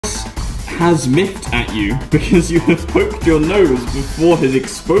has miffed at you because you have poked your nose before his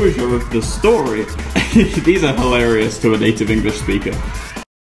exposure of the story. These are hilarious to a native English speaker.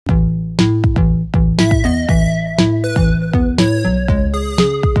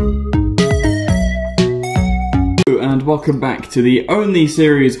 And welcome back to the only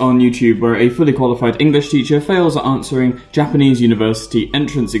series on YouTube where a fully qualified English teacher fails at answering Japanese university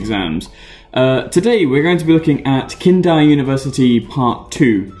entrance exams. Today we're going to be looking at Kindai University Part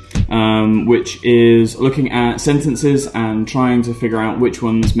 2, which is looking at sentences and trying to figure out which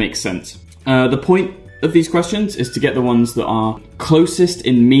ones make sense. The point of these questions is to get the ones that are closest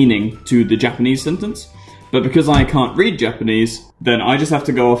in meaning to the Japanese sentence, but because I can't read Japanese, then I just have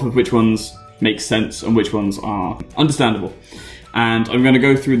to go off of which ones make sense and which ones are understandable. And I'm going to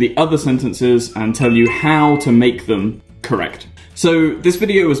go through the other sentences and tell you how to make them correct. So this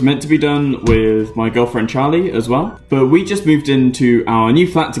video was meant to be done with my girlfriend Charlie as well, but we just moved into our new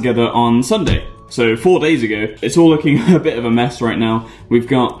flat together on Sunday, so 4 days ago. It's all looking a bit of a mess right now. We've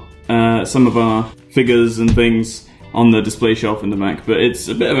got some of our figures and things on the display shelf in the back, but it's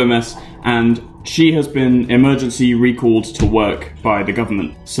a bit of a mess, and she has been emergency recalled to work by the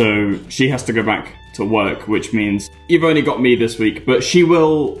government, so she has to go back to work, which means you've only got me this week, but she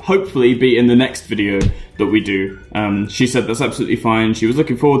will hopefully be in the next video that we do. She said that's absolutely fine. She was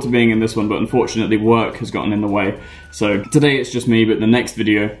looking forward to being in this one, but unfortunately work has gotten in the way. So today it's just me, but the next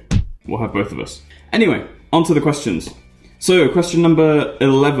video we'll have both of us. Anyway, on to the questions. So question number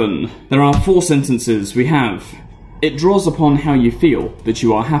 11. There are 4 sentences. We have: it draws upon how you feel that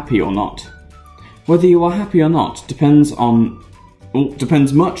you are happy or not. Whether you are happy or not depends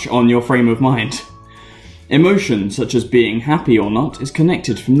much on your frame of mind. Emotion, such as being happy or not, is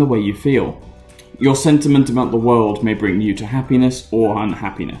connected from the way you feel. Your sentiment about the world may bring you to happiness or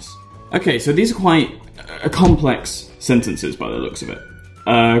unhappiness. Okay, so these are quite complex sentences by the looks of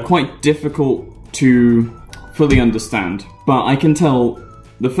it. Quite difficult to fully understand, but I can tell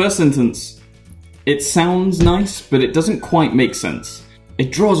the first sentence, it sounds nice, but it doesn't quite make sense.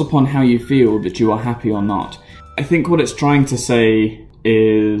 It draws upon how you feel that you are happy or not. I think what it's trying to say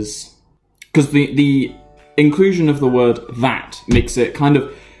is, because the inclusion of the word that makes it kind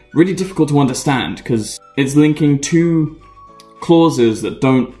of really difficult to understand, because it's linking 2 clauses that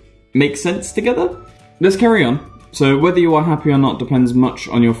don't make sense together. Let's carry on. So whether you are happy or not depends much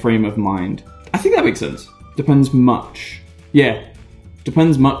on your frame of mind. I think that makes sense. Depends much. Yeah,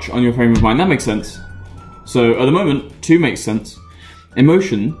 depends much on your frame of mind. That makes sense. So at the moment, 2 makes sense.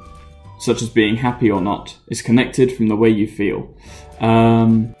 Emotion, such as being happy or not, is connected from the way you feel.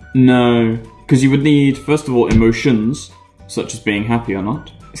 No, because you would need, first of all, emotions, such as being happy or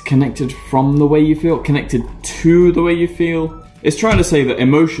not. It's connected from the way you feel, connected to the way you feel. It's trying to say that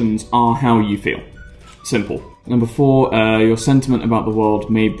emotions are how you feel. Simple. Number 4, your sentiment about the world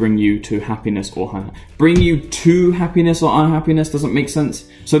may bring you to happiness or bring you to happiness or unhappiness doesn't make sense.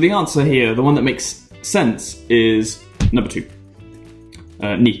 So the answer here, the one that makes sense, is number 2.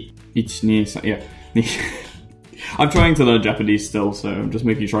 Ni. Yeah. Ni. I'm trying to learn Japanese still, so I'm just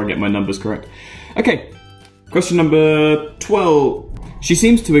making sure I get my numbers correct. Okay, question number 12. She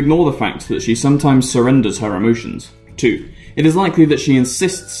seems to ignore the fact that she sometimes surrenders her emotions. 2. It is likely that she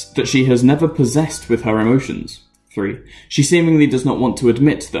insists that she has never possessed with her emotions. 3. She seemingly does not want to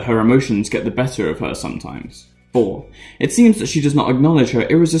admit that her emotions get the better of her sometimes. 4. It seems that she does not acknowledge her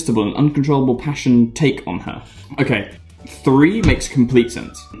irresistible and uncontrollable passion take on her. Okay. 3 makes complete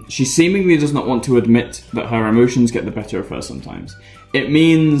sense. She seemingly does not want to admit that her emotions get the better of her sometimes. It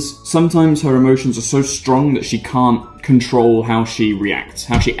means sometimes her emotions are so strong that she can't control how she reacts,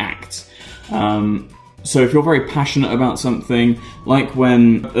 how she acts. So if you're very passionate about something, like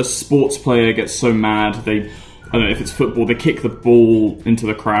when a sports player gets so mad, I don't know if it's football, they kick the ball into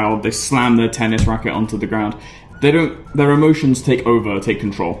the crowd, they slam their tennis racket onto the ground. Their emotions take over, take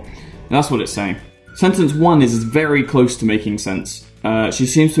control. That's what it's saying. Sentence 1 is very close to making sense. She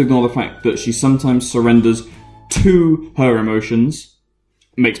seems to ignore the fact that she sometimes surrenders to her emotions.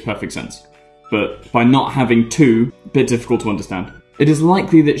 Makes perfect sense. But by not having 2, a bit difficult to understand. It is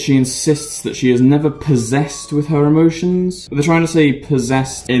likely that she insists that she is never possessed with her emotions. They're trying to say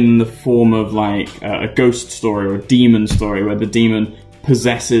possessed in the form of like a ghost story or a demon story where the demon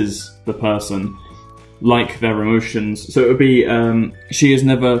possesses the person like their emotions. So it would be she has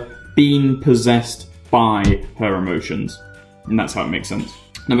never been possessed by her emotions. And that's how it makes sense.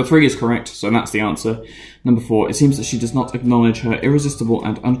 Number 3 is correct, so that's the answer. Number 4, it seems that she does not acknowledge her irresistible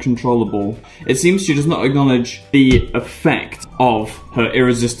and uncontrollable. It seems she does not acknowledge the effect of her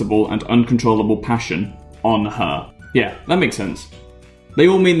irresistible and uncontrollable passion on her. Yeah, that makes sense. They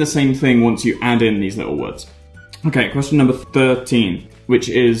all mean the same thing once you add in these little words. Okay, question number 13, which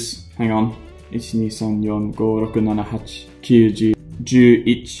is, hang on. 1, 2, 3, 4, 5, 6, 7, 8, 9,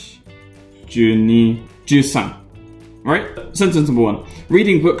 10, 11, 12, 13. Right? Sentence number 1.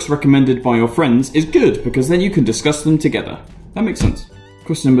 Reading books recommended by your friends is good because then you can discuss them together. That makes sense.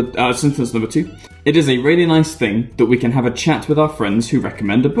 Sentence number 2. It is a really nice thing that we can have a chat with our friends who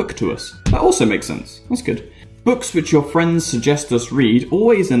recommend a book to us. That also makes sense. That's good. Books which your friends suggest us read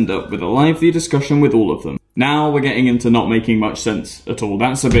always end up with a lively discussion with all of them. Now we're getting into not making much sense at all.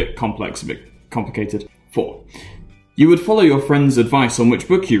 That's a bit complex, a bit complicated. 4. You would follow your friends' advice on which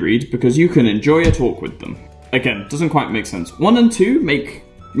book you read because you can enjoy a talk with them. Again, doesn't quite make sense. 1 and 2 make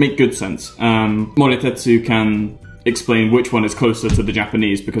good sense. Mori-tetsu can explain which one is closer to the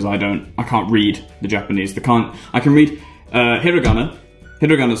Japanese because I can't read the Japanese. I can read hiragana.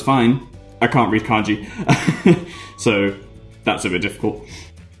 Hiragana's fine. I can't read kanji. So that's a bit difficult.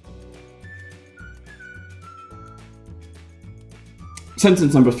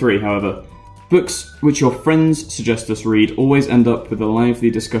 Sentence number 3, however. Books which your friends suggest us read always end up with a lively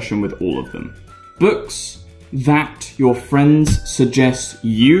discussion with all of them. Books that your friends suggest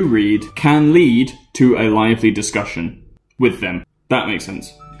you read can lead to a lively discussion with them. That makes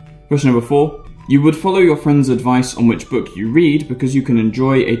sense. Question number 4. You would follow your friends' advice on which book you read because you can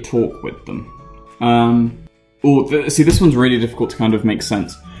enjoy a talk with them. See, this one's really difficult to kind of make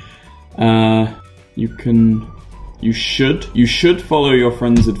sense. You should follow your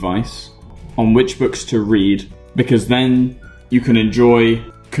friends' advice on which books to read because then you can enjoy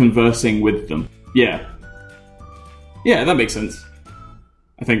conversing with them. Yeah, that makes sense.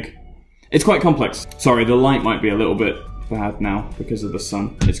 I think. It's quite complex. Sorry, the light might be a little bit bad now because of the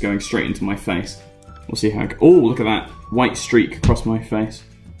sun. It's going straight into my face. We'll see how... Oh, look at that white streak across my face.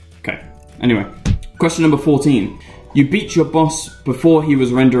 Okay, anyway. Question number 14. You beat your boss before he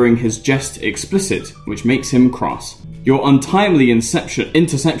was rendering his jest explicit, which makes him cross. Your untimely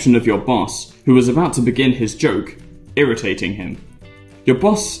interception of your boss, who was about to begin his joke, irritating him. Your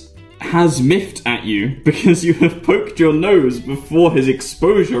boss has miffed at you because you have poked your nose before his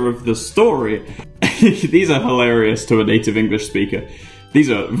exposure of the story. These are hilarious to a native English speaker. These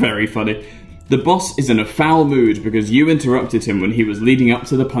are very funny. The boss is in a foul mood because you interrupted him when he was leading up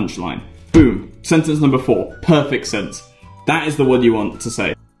to the punchline. Boom. Sentence number 4. Perfect sense. That is the one you want to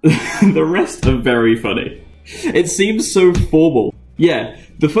say. The rest are very funny. It seems so formal. Yeah,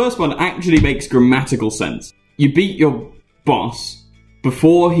 the first one actually makes grammatical sense. You beat your boss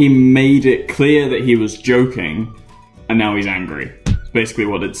before he made it clear that he was joking, and now he's angry. That's basically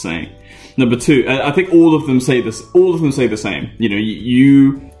what it's saying. Number 2, I think all of them say this. All of them say the same. You know,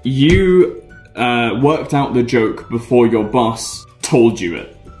 you worked out the joke before your boss told you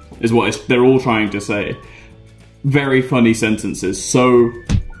it. Is what they're all trying to say. Very funny sentences. So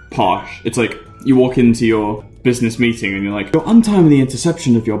posh. It's like you walk into your business meeting and you're like, your untimely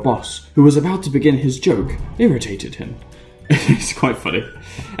interception of your boss, who was about to begin his joke, irritated him. It's quite funny.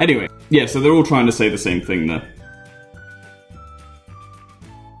 Anyway, yeah, so they're all trying to say the same thing there.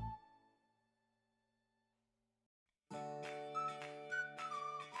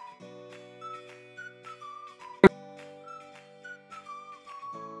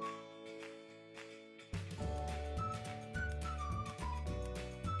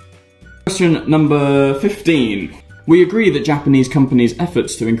 Question number 15. We agree that Japanese companies'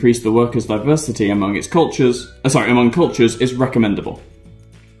 efforts to increase the workers' diversity among cultures is recommendable.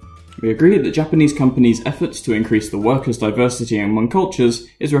 We agree that Japanese companies' efforts to increase the workers' diversity among cultures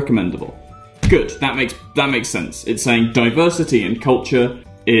is recommendable. Good. That makes sense. It's saying diversity in culture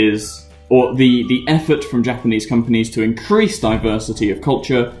is, or the effort from Japanese companies to increase diversity of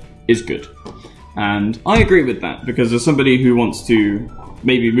culture is good. And I agree with that because as somebody who wants to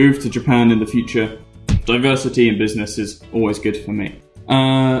maybe move to Japan in the future, diversity in business is always good for me.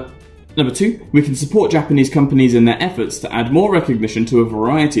 Number 2, we can support Japanese companies in their efforts to add more recognition to a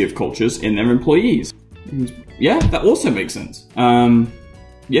variety of cultures in their employees. Yeah, that also makes sense.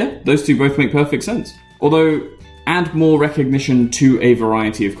 Yeah, those two both make perfect sense. Although, add more recognition to a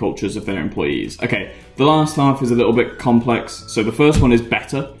variety of cultures of their employees. Okay, the last half is a little bit complex, so the first one is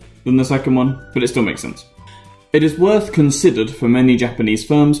better than the second one, but it still makes sense. It is worth considered for many Japanese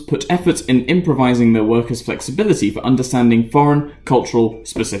firms put effort in improvising their workers' flexibility for understanding foreign cultural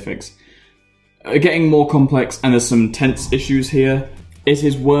specifics. Getting more complex, and there's some tense issues here. It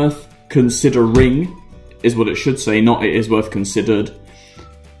is worth considering, is what it should say, not it is worth considered.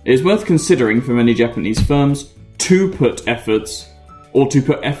 It is worth considering for many Japanese firms to put effort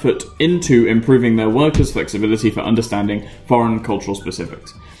into improving their workers' flexibility for understanding foreign cultural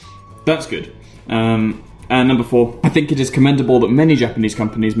specifics. That's good. And number 4, I think it is commendable that many Japanese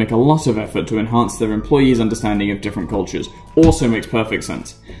companies make a lot of effort to enhance their employees' understanding of different cultures. Also makes perfect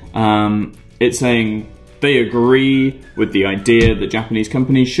sense. It's saying they agree with the idea that Japanese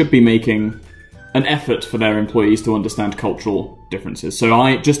companies should be making an effort for their employees to understand cultural differences.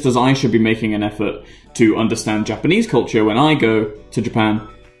 So just as I should be making an effort to understand Japanese culture when I go to Japan,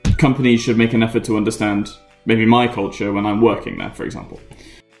 companies should make an effort to understand maybe my culture when I'm working there, for example.